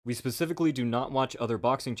We specifically do not watch other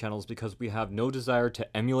boxing channels because we have no desire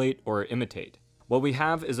to emulate or imitate. What we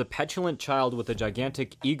have is a petulant child with a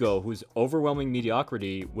gigantic ego whose overwhelming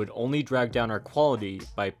mediocrity would only drag down our quality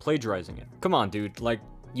by plagiarizing it. Come on, dude, like,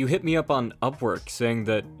 you hit me up on Upwork saying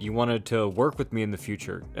that you wanted to work with me in the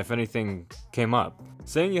future if anything came up.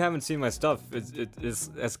 Saying you haven't seen my stuff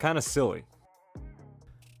is kind of silly.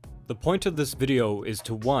 The point of this video is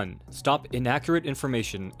to 1. Stop inaccurate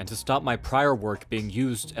information and to stop my prior work being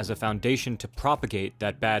used as a foundation to propagate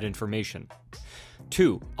that bad information.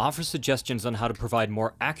 2. Offer suggestions on how to provide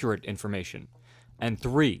more accurate information. And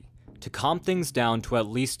 3. To calm things down to at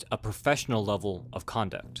least a professional level of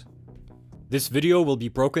conduct. This video will be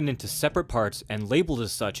broken into separate parts and labeled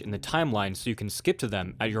as such in the timeline so you can skip to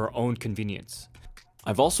them at your own convenience.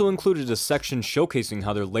 I've also included a section showcasing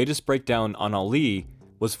how their latest breakdown on Ali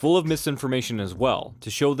was full of misinformation as well,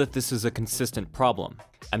 to show that this is a consistent problem.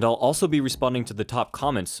 And I'll also be responding to the top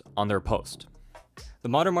comments on their post. The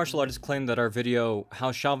modern martial artist claimed that our video,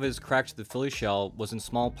 How Chavez Cracked the Philly Shell, was in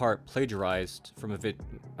small part plagiarized from a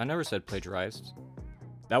I never said plagiarized.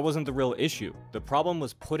 That wasn't the real issue. The problem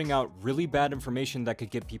was putting out really bad information that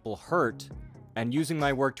could get people hurt, and using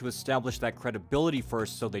my work to establish that credibility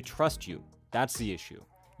first so they trust you. That's the issue.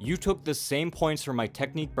 You took the same points from my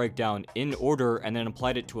technique breakdown in order and then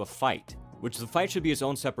applied it to a fight, which the fight should be its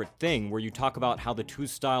own separate thing where you talk about how the two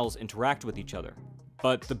styles interact with each other.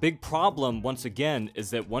 But the big problem, once again, is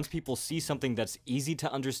that once people see something that's easy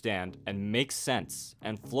to understand and makes sense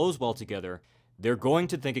and flows well together, they're going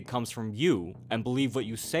to think it comes from you and believe what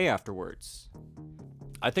you say afterwards.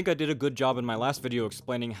 I think I did a good job in my last video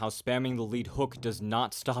explaining how spamming the lead hook does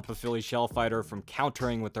not stop a Philly shell fighter from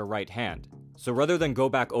countering with their right hand. So rather than go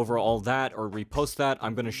back over all that or repost that,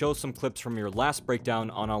 I'm going to show some clips from your last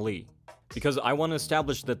breakdown on Ali. Because I want to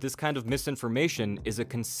establish that this kind of misinformation is a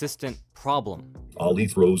consistent problem. Ali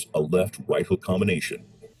throws a left-right hook combination.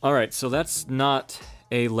 Alright, so that's not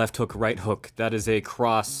a left hook, right hook. That is a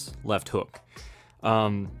cross left hook.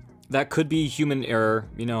 That could be human error,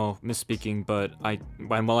 you know, misspeaking, but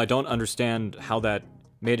while I don't understand how that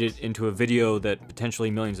made it into a video that potentially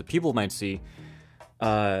millions of people might see,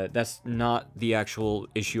 that's not the actual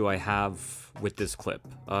issue I have with this clip.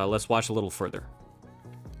 Let's watch a little further.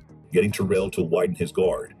 Getting Terrell to widen his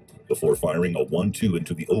guard before firing a 1-2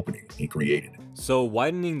 into the opening he created. So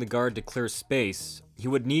widening the guard to clear space,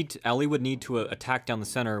 Ali would need to attack down the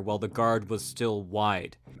center while the guard was still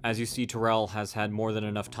wide. As you see, Terrell has had more than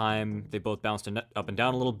enough time. They both bounced up and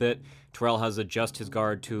down a little bit. Terrell has adjusted his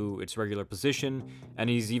guard to its regular position, and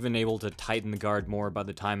he's even able to tighten the guard more by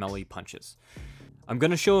the time Ali punches. I'm going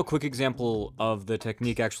to show a quick example of the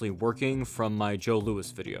technique actually working from my Joe Louis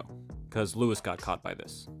video, because Louis got caught by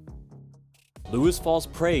this. Louis falls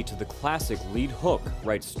prey to the classic lead hook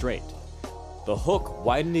right straight. The hook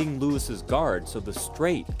widening Louis's guard so the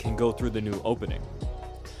straight can go through the new opening.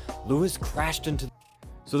 Louis crashed into...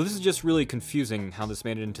 So this is just really confusing how this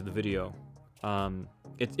made it into the video.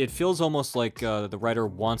 It feels almost like the writer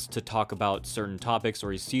wants to talk about certain topics,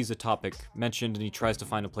 or he sees a topic mentioned and he tries to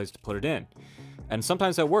find a place to put it in. And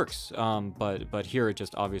sometimes that works, but here it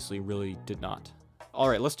just obviously really did not.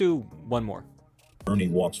 Alright, let's do one more. Ernie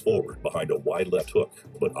walks forward behind a wide left hook,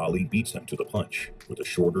 but Ali beats him to the punch with a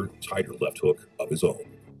shorter, tighter left hook of his own.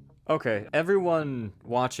 Okay, everyone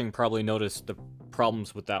watching probably noticed the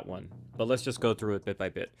problems with that one, but let's just go through it bit by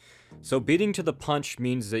bit. So beating to the punch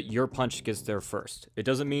means that your punch gets there first. It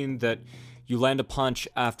doesn't mean that you land a punch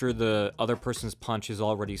after the other person's punch is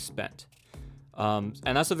already spent. And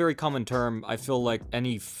that's a very common term. I feel like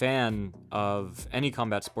any fan of any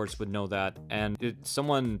combat sports would know that. And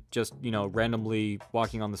someone just, you know, randomly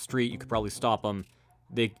walking on the street, you could probably stop them.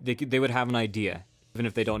 They would have an idea, even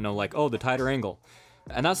if they don't know, like, oh, the tighter angle.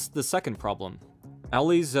 And that's the second problem.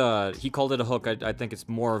 Ali's, he called it a hook. I think it's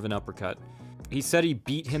more of an uppercut. He said he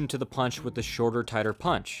beat him to the punch with the shorter, tighter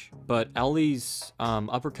punch. But Ali's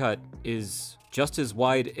uppercut is just as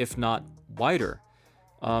wide, if not wider.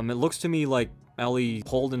 It looks to me like Ali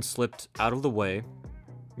pulled and slipped out of the way.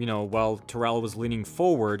 You know, while Terrell was leaning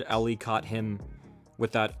forward, Ali caught him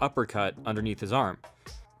with that uppercut underneath his arm.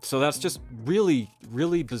 So that's just really,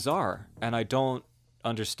 really bizarre. And I don't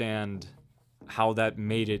understand how that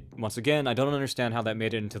made it, once again, I don't understand how that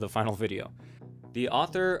made it into the final video. The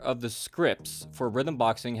author of the scripts for Rhythm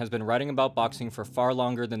Boxing has been writing about boxing for far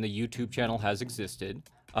longer than the YouTube channel has existed.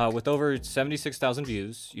 With over 76,000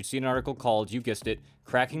 views, you'd see an article called, you guessed it,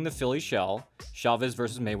 Cracking the Philly Shell, Chavez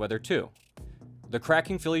vs. Mayweather 2. The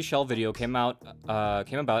Cracking Philly Shell video came about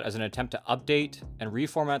as an attempt to update and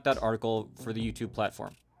reformat that article for the YouTube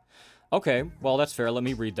platform. Okay, well that's fair, let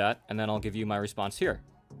me read that, and then I'll give you my response here.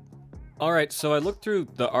 Alright, so I looked through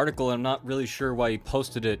the article and I'm not really sure why he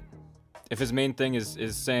posted it. If his main thing is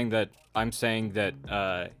saying that I'm saying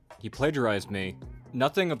that he plagiarized me.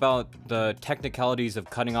 Nothing about the technicalities of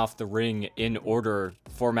cutting off the ring in order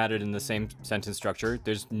formatted in the same sentence structure.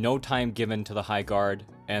 There's no time given to the high guard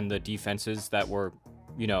and the defenses that were,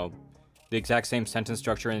 you know, the exact same sentence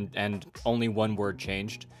structure and only one word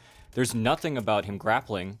changed. There's nothing about him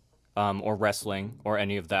grappling or wrestling or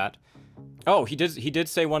any of that. Oh, he did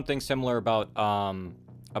say one thing similar about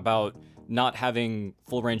not having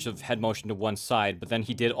full range of head motion to one side, but then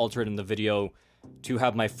he did alter it in the video to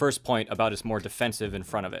have my first point about it's more defensive in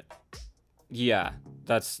front of it. Yeah,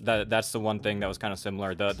 that's the one thing that was kind of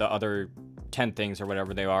similar. The other 10 things or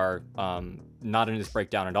whatever they are, not in his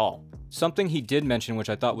breakdown at all. Something he did mention, which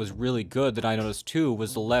I thought was really good that I noticed too,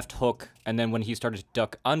 was the left hook, and then when he started to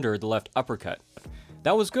duck under, the left uppercut.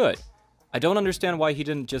 That was good. I don't understand why he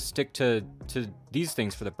didn't just stick to these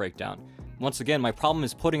things for the breakdown. Once again, my problem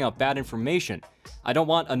is putting out bad information. I don't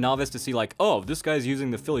want a novice to see like, oh, this guy's using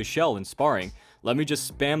the Philly shell in sparring. Let me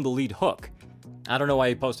just spam the lead hook. I don't know why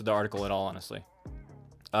he posted the article at all, honestly.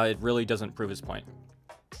 It really doesn't prove his point.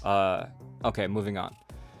 Okay, moving on.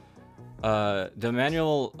 The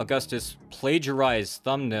Emmanuel Augustus plagiarized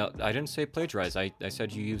thumbnail. I didn't say plagiarize. I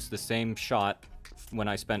said you used the same shot when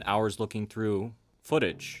I spent hours looking through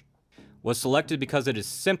footage. Was selected because it is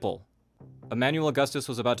simple. Emmanuel Augustus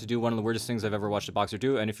was about to do one of the weirdest things I've ever watched a boxer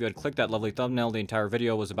do, and if you had clicked that lovely thumbnail, the entire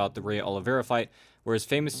video was about the Ray Oliveira fight, where his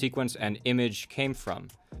famous sequence and image came from.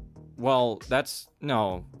 Well,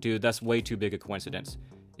 no, dude, that's way too big a coincidence.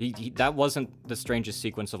 That wasn't the strangest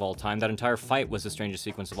sequence of all time. That entire fight was the strangest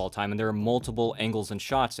sequence of all time, and there are multiple angles and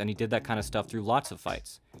shots, and he did that kind of stuff through lots of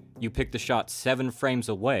fights. You picked the shot 7 frames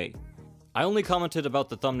away. I only commented about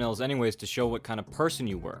the thumbnails anyways to show what kind of person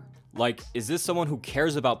you were. Like, is this someone who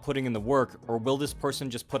cares about putting in the work, or will this person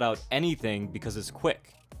just put out anything because it's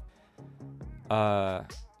quick?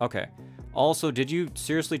 Okay. Also, did you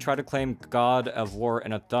seriously try to claim God of War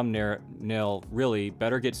in a thumbnail? Really,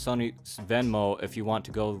 better get Sonny's Venmo if you want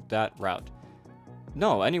to go that route.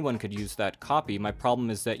 No, anyone could use that copy. My problem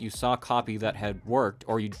is that you saw copy that had worked,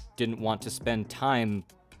 or you didn't want to spend time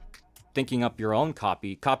thinking up your own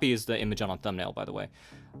copy. Copy is the image on a thumbnail, by the way.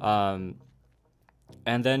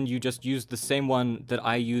 And then you just used the same one that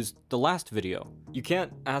I used the last video. You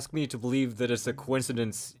can't ask me to believe that it's a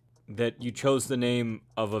coincidence that you chose the name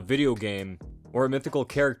of a video game or a mythical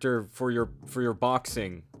character for your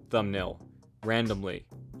boxing thumbnail randomly,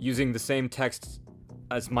 using the same text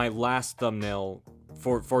as my last thumbnail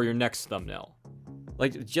for your next thumbnail.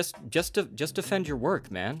 Like, just defend your work,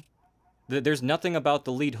 man. There's nothing about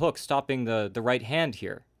the lead hook stopping the right hand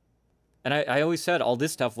here. And I always said all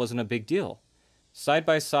this stuff wasn't a big deal. Side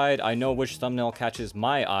by side, I know which thumbnail catches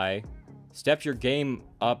my eye. Step your game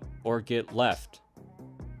up or get left.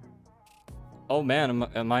 Oh man,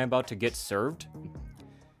 am I about to get served?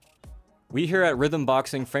 We here at Rhythm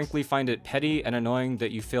Boxing frankly find it petty and annoying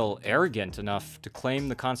that you feel arrogant enough to claim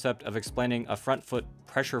the concept of explaining a front foot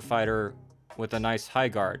pressure fighter with a nice high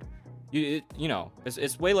guard. You know,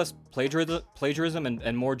 it's way less plagiarism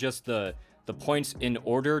and more just the points in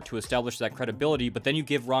order to establish that credibility, but then you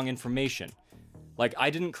give wrong information. Like, I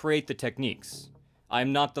didn't create the techniques.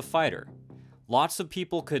 I'm not the fighter. Lots of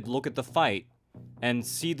people could look at the fight and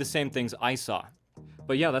see the same things I saw.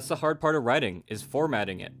 But yeah, that's the hard part of writing, is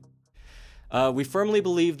formatting it. We firmly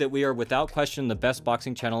believe that we are without question the best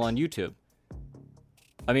boxing channel on YouTube.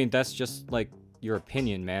 I mean, that's just, like, your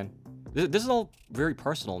opinion, man. This is all very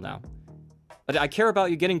personal now. But I care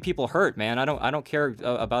about you getting people hurt, man. I don't care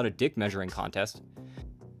about a dick measuring contest.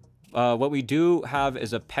 What we do have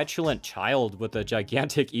is a petulant child with a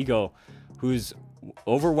gigantic ego whose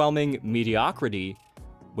overwhelming mediocrity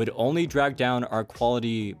would only drag down our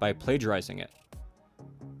quality by plagiarizing it.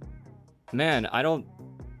 Man, I don't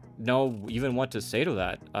know even what to say to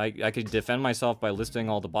that. I could defend myself by listing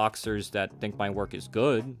all the boxers that think my work is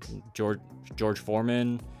good. George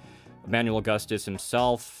Foreman, Emmanuel Augustus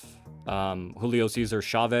himself, Julio Cesar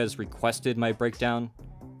Chavez requested my breakdown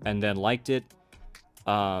and then liked it.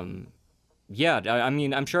 Yeah, I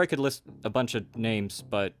mean, I'm sure I could list a bunch of names,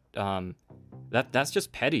 but that's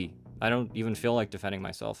just petty. I don't even feel like defending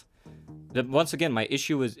myself. Once again, my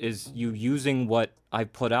issue is you using what I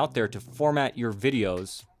put out there to format your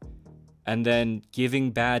videos and then giving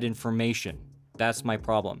bad information. That's my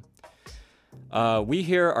problem. We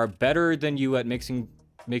here are better than you at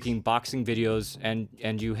making boxing videos,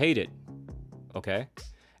 and you hate it. Okay?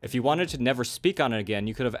 If you wanted to never speak on it again,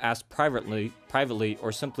 you could have asked privately,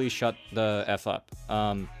 or simply shut the F up.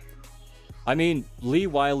 I mean, Lee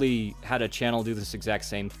Wiley had a channel do this exact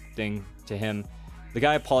same thing to him, The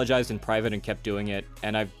guy apologized in private and kept doing it,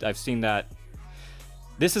 and I've seen that.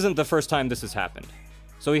 This isn't the first time this has happened.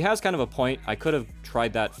 So he has kind of a point. I could have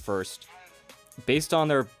tried that first. Based on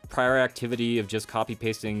their prior activity of just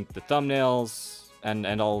copy-pasting the thumbnails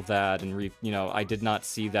and all of that, and I did not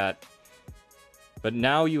see that. But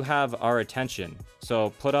now you have our attention.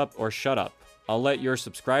 So put up or shut up. I'll let your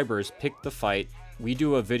subscribers pick the fight. We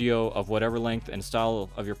do a video of whatever length and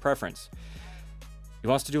style of your preference. He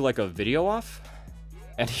wants to do like a video off?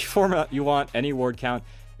 Any format you want, any word count.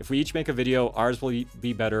 If we each make a video, ours will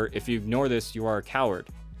be better. If you ignore this, you are a coward.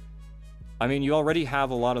 I mean, you already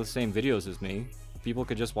have a lot of the same videos as me. People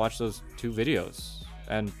could just watch those 2 videos.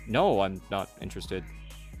 And no, I'm not interested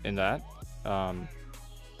in that. I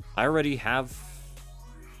already have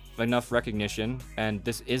enough recognition, and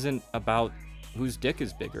this isn't about whose dick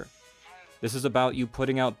is bigger. This is about you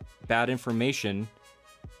putting out bad information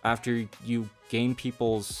after you gain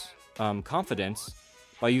people's confidence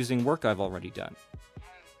by using work I've already done.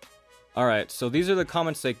 Alright, so these are the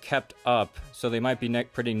comments they kept up, so they might be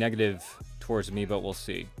pretty negative towards me, but we'll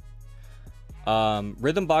see.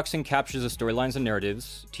 Rhythm boxing captures the storylines and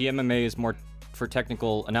narratives. TMMA is more for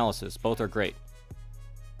technical analysis. Both are great.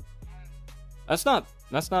 That's not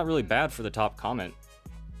really bad for the top comment.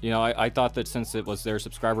 I thought that since it was their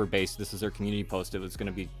subscriber base, this is their community post, it was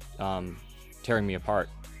going to be tearing me apart.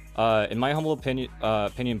 In my humble opinion,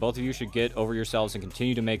 both of you should get over yourselves and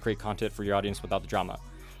continue to make great content for your audience without the drama.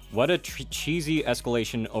 What a cheesy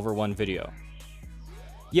escalation over one video.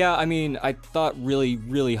 Yeah, I mean, I thought really,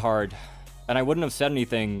 really hard, and I wouldn't have said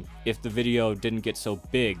anything if the video didn't get so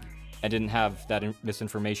big and didn't have that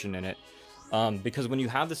misinformation in it. Because when you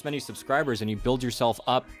have this many subscribers and you build yourself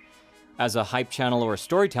up as a hype channel or a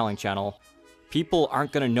storytelling channel, people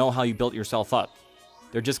aren't going to know how you built yourself up.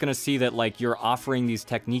 They're just going to see that, like, you're offering these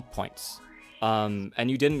technique points.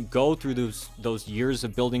 And you didn't go through those years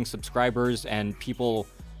of building subscribers and people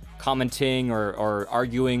commenting or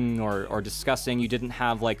arguing or discussing. You didn't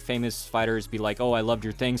have, like, famous fighters be like, oh, I loved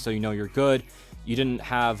your thing, so you know you're good. You didn't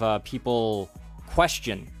have people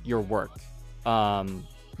question your work.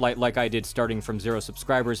 Like I did starting from 0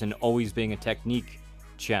 subscribers and always being a technique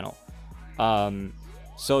channel.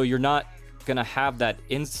 So you're not going to have that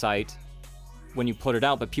insight when you put it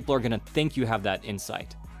out, but people are going to think you have that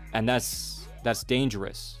insight. And that's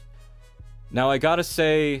dangerous. Now, I gotta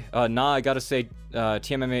say,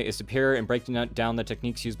 TMMA is superior in breaking down the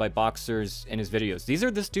techniques used by boxers in his videos. These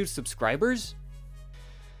are this dude's subscribers?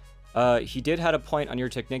 He did have a point on your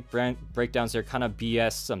technique breakdowns. They're kind of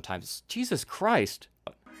BS sometimes. Jesus Christ.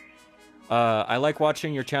 I like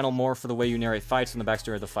watching your channel more for the way you narrate fights and the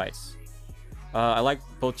backstory of the fights. I like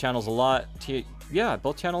both channels a lot. Yeah,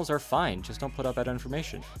 both channels are fine. Just don't put up bad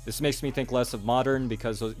information. This makes me think less of modern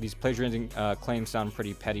because these plagiarizing claims sound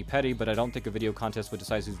pretty petty, but I don't think a video contest would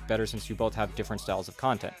decide who's better since you both have different styles of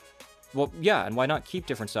content. Well, yeah, and why not keep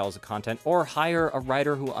different styles of content or hire a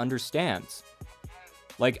writer who understands?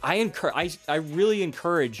 Like, I really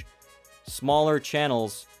encourage smaller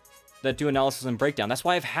channels that do analysis and breakdown. That's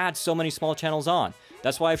why I've had so many small channels on.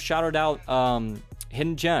 That's why I've shouted out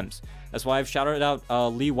Hidden Gems. That's why I've shouted out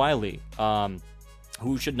Lee Wiley,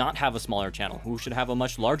 who should not have a smaller channel, who should have a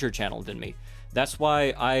much larger channel than me. That's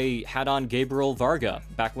why I had on Gabriel Varga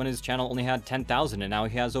back when his channel only had 10,000 and now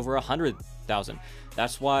he has over 100,000.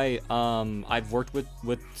 That's why I've worked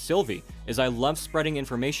with Sylvie, is I love spreading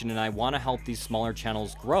information and I want to help these smaller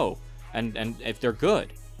channels grow. And if they're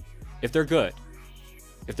good, if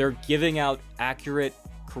they're giving out accurate,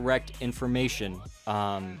 correct information,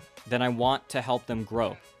 then I want to help them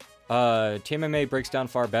grow. TMMA breaks down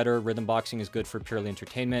far better. Rhythm boxing is good for purely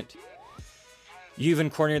entertainment. You even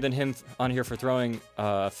cornier than him on here for throwing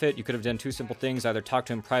a fit. You could have done 2 simple things. Either talk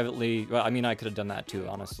to him privately. Well, I mean, I could have done that too,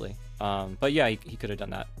 honestly. But yeah, he could have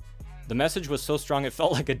done that. The message was so strong it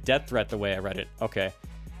felt like a death threat the way I read it. Okay.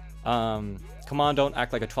 Come on, don't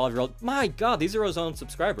act like a 12-year-old. My God, these are his own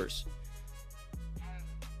subscribers.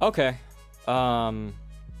 Okay.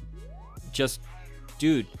 Just,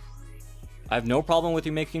 dude. I have no problem with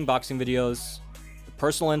you making boxing videos. The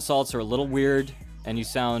personal insults are a little weird, and you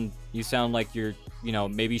sound like you're,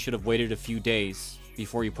 maybe you should have waited a few days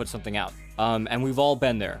before you put something out. And we've all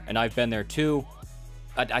been there, and I've been there too.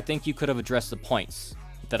 I think you could have addressed the points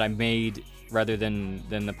that I made rather than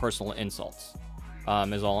the personal insults.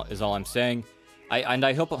 Is all I'm saying.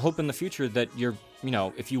 I hope in the future that you're,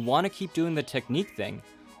 if you want to keep doing the technique thing,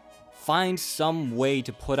 find some way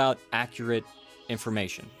to put out accurate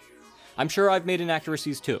information. I'm sure I've made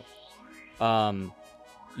inaccuracies too. I've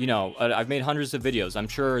made hundreds of videos. I'm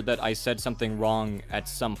sure that I said something wrong at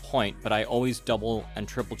some point, but I always double and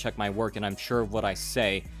triple check my work, and I'm sure of what I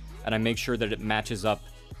say. and I make sure that it matches up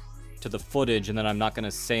to the footage, and then I'm not going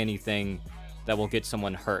to say anything that will get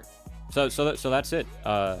someone hurt. So that's it.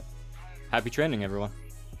 Happy training, everyone.